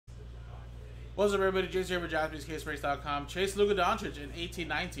What's up, everybody? Jason here for JaspysCaseBreaks.com. Chase Luka Doncic in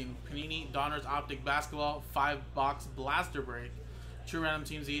 18-19 Panini Donruss Optic Basketball 5-box blaster break. 2 random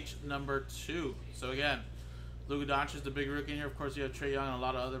teams each, number 2. So again, Luka Doncic is the big rookie in here. Of course, you have Trae Young and a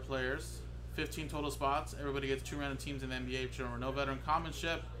lot of other players. 15 total spots. Everybody gets 2 random teams in the NBA. Remember, no veteran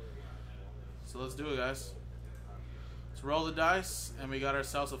commonship. So let's do it, guys. Let's roll the dice, and we got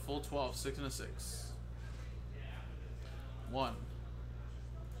ourselves a full 12, 6 and a 6. 1,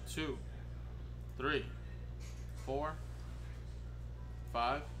 2, 3, 4,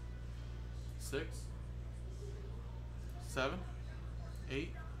 5, 6, 7,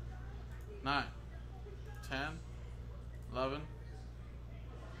 8, 9, 10, 11,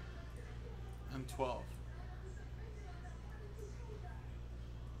 and 12.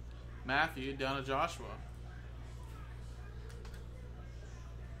 Matthew down to Joshua.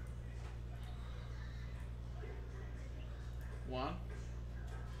 1,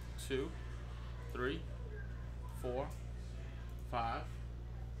 2, 3, 4, 5,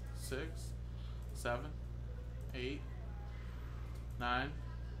 6, 7, 8, 9,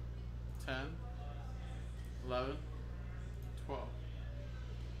 10, 11, 12.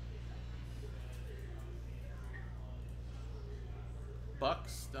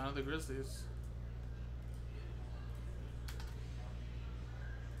 Bucks down to the Grizzlies.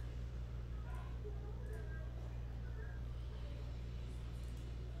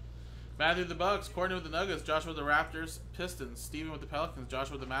 Matthew with the Bucks, Courtney with the Nuggets, Joshua with the Raptors, Pistons, Steven with the Pelicans,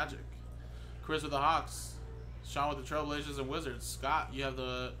 Joshua with the Magic, Chris with the Hawks, Sean with the Trailblazers and Wizards, Scott, you have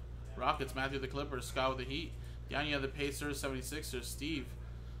the Rockets, Matthew with the Clippers, Scott with the Heat, Dan, you have the Pacers, 76ers, Steve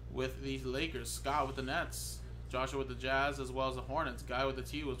with the Lakers, Scott with the Nets, Joshua with the Jazz as well as the Hornets, Guy with the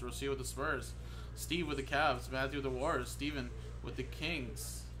T-Wolves, Rocio with the Spurs, Steve with the Cavs, Matthew with the Warriors, Steven with the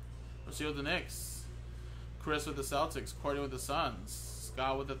Kings, Rocio with the Knicks, Chris with the Celtics, Courtney with the Suns,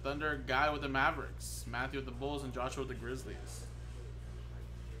 Scott with the Thunder, Guy with the Mavericks, Matthew with the Bulls, and Joshua with the Grizzlies.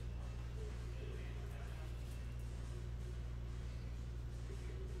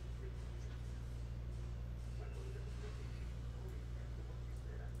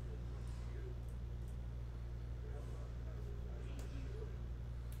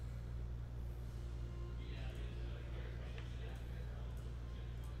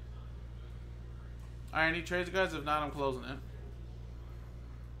 Alright, any trades, guys? If not, I'm closing it.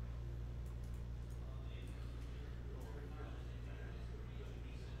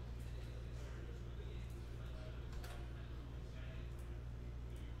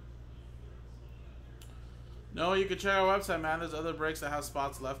 No, you can check our website, man. There's other breaks that have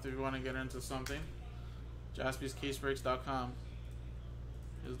spots left if you want to get into something. JaspysCaseBreaks.com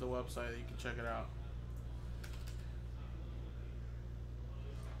is the website. You can check it out.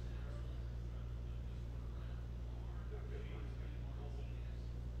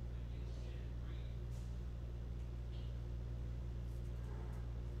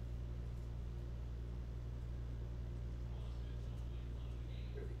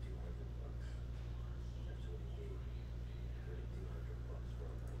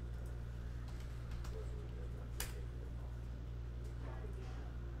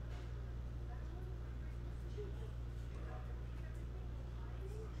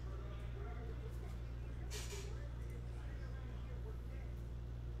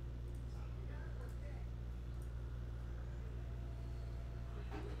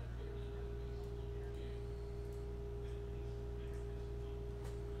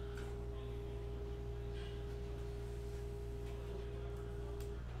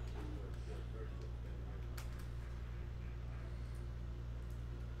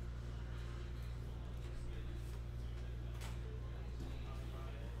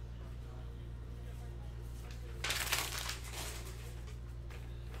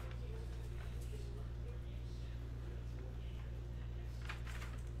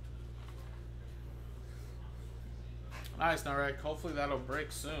 Nice, Narek. Hopefully that'll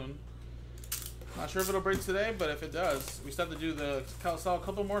break soon. Not sure if it'll break today, but if it does, we still have to do sell a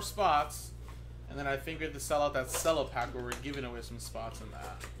couple more spots, and then I think we have to sell out that sell pack where we're giving away some spots in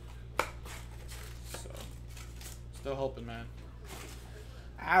that. So, still hoping, man.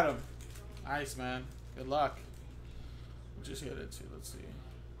 Adam, nice, man. Good luck. We'll just hit it too. Let's see.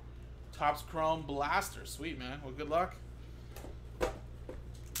 Topps Chrome Blaster, sweet, man. Well, good luck.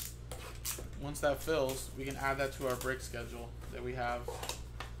 Once that fills, we can add that to our break schedule that we have.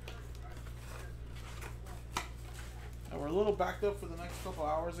 And we're a little backed up for the next couple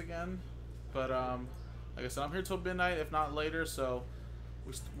hours again. But like I said, I'm here till midnight, if not later. So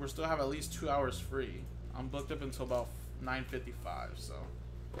we still have at least 2 hours free. I'm booked up until about 9:55. So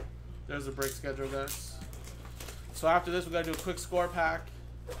there's the break schedule, guys. So after this, we got to do a quick score pack.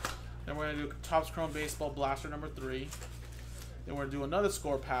 Then we're going to do Topps Chrome Baseball Blaster number 3. Then we're going to do another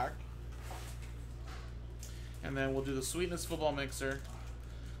score pack. And then we'll do the Sweetness Football Mixer.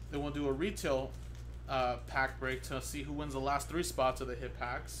 Then we'll do a retail pack break to see who wins the last 3 spots of the hit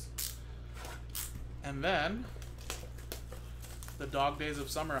packs. And then the Dog Days of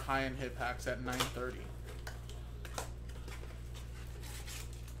Summer high-end hit packs at 9:30.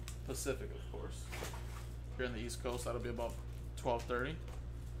 Pacific, of course. Here in the East Coast, that'll be about 12:30.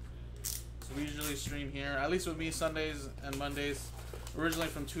 So we usually stream here, at least with me, Sundays and Mondays, originally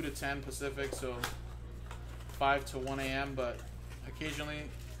from 2 to 10 Pacific, so 5 to 1 a.m., but occasionally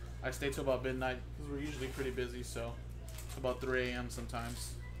I stay till about midnight because we're usually pretty busy, so about 3 a.m.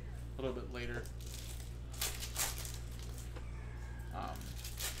 sometimes, a little bit later.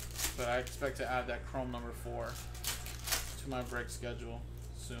 But I expect to add that Chrome number 4 to my break schedule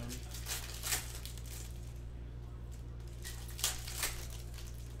soon.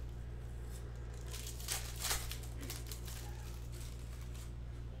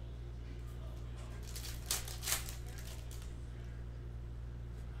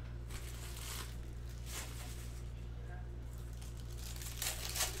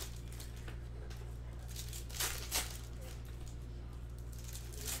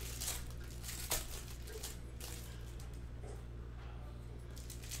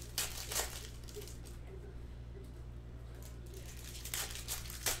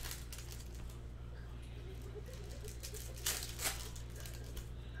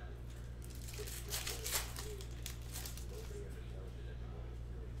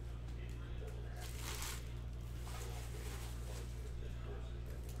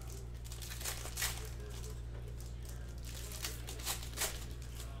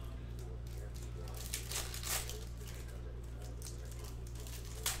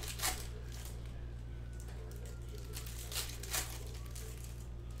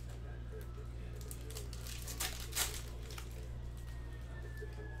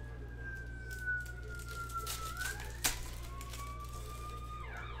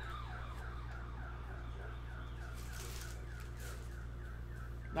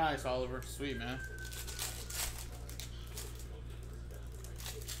 Nice, Oliver. Sweet, man.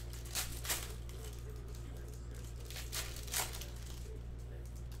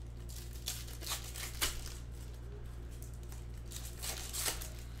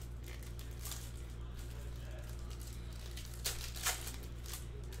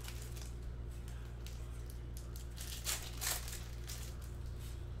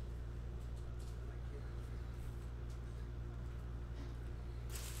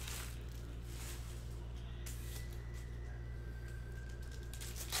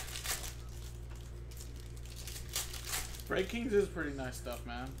 Break Kings is pretty nice stuff,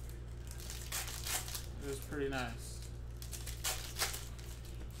 man. It is pretty nice.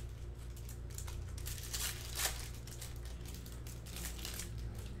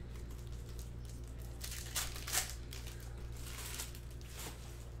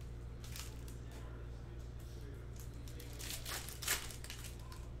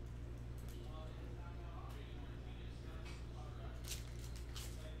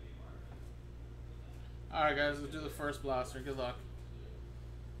 Alright guys, let's do the first blaster. Good luck.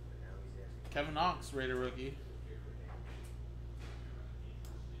 Kevin Knox, Raider rookie.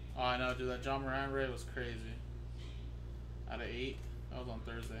 Oh, I know, dude. That John Moran Ray was crazy. Out of 8. That was on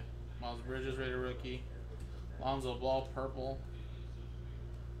Thursday. Miles Bridges, Raider rookie. Lonzo Ball, purple.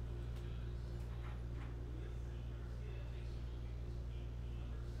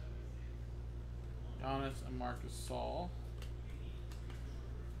 Giannis and Marcus Saul.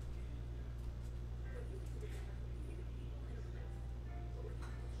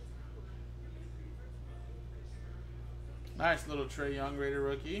 Nice little Trae Young Raider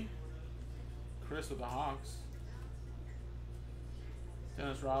rookie. Chris with the Hawks.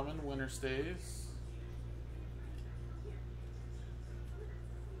 Dennis Rodman, winner stays.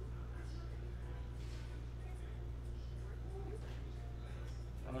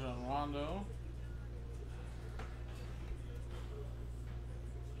 Rajon Rondo.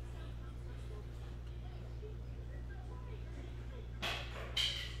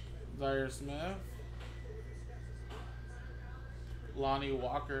 Zaire Smith. Lonnie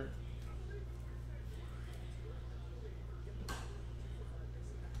Walker.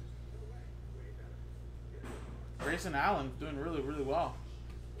 Grayson Allen doing really, really well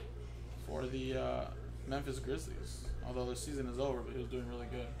for the Memphis Grizzlies. Although the season is over, but he was doing really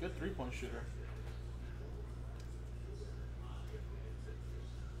good. Good three-point shooter.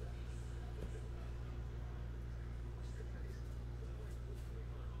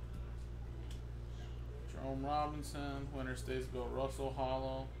 Jerome Robinson, winner stays Bill Russell,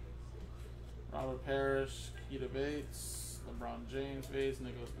 hollow. Robert Parrish, Keita Bates, LeBron James Bates,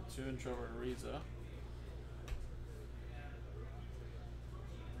 Nicholas Batum, Trevor Ariza.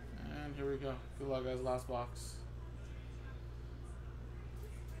 And here we go. Good luck, guys. Last box.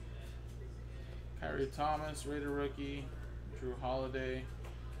 Kyrie Thomas, Raider rookie. Drew Holiday.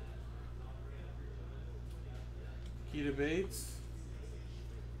 Keita Bates.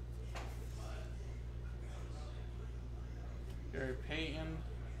 Gary Payton.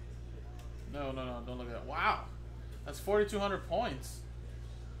 No, don't look at that. Wow. That's 4,200 points.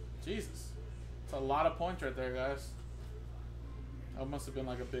 Jesus. That's a lot of points right there, guys. That must have been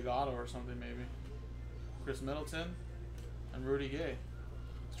like a big auto or something, maybe. Chris Middleton and Rudy Gay.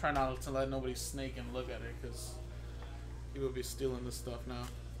 Let's try not to let nobody snake and look at it, because he would be stealing this stuff now.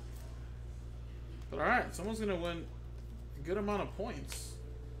 But alright, someone's going to win a good amount of points.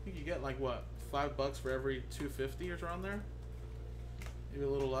 I think you get like, what, $5 for every 250 or around there? Maybe a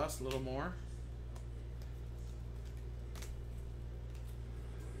little less, a little more.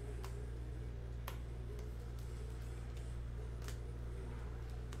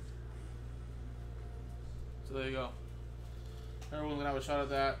 So there you go. Everyone's gonna have a shot at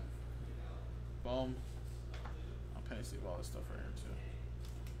that. Boom. I'll penny sleeve all this stuff right here too.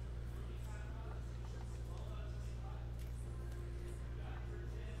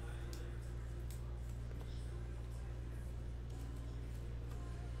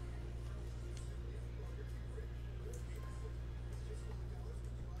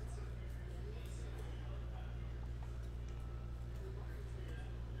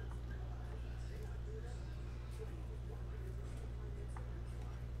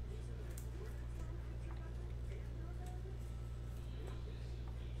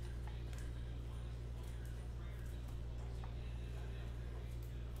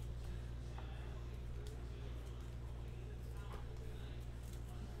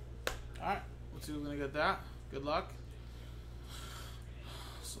 Alright, let's see who's gonna get that. Good luck.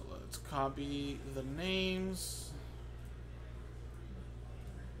 So let's copy the names.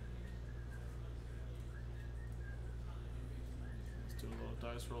 Let's do a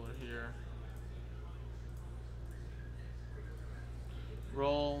little dice roller here.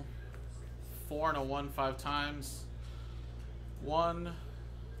 Roll 4 and a 1 5 times. 1,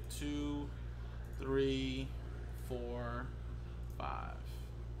 2, 3, 4, 5.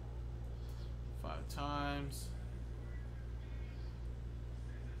 5 times.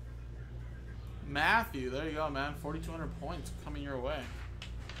 Matthew, there you go, man. 4,200 points coming your way.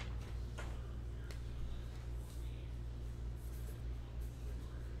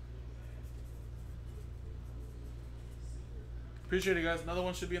 Appreciate it, guys. Another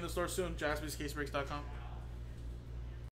one should be in the store soon. JaspysCaseBreaks.com.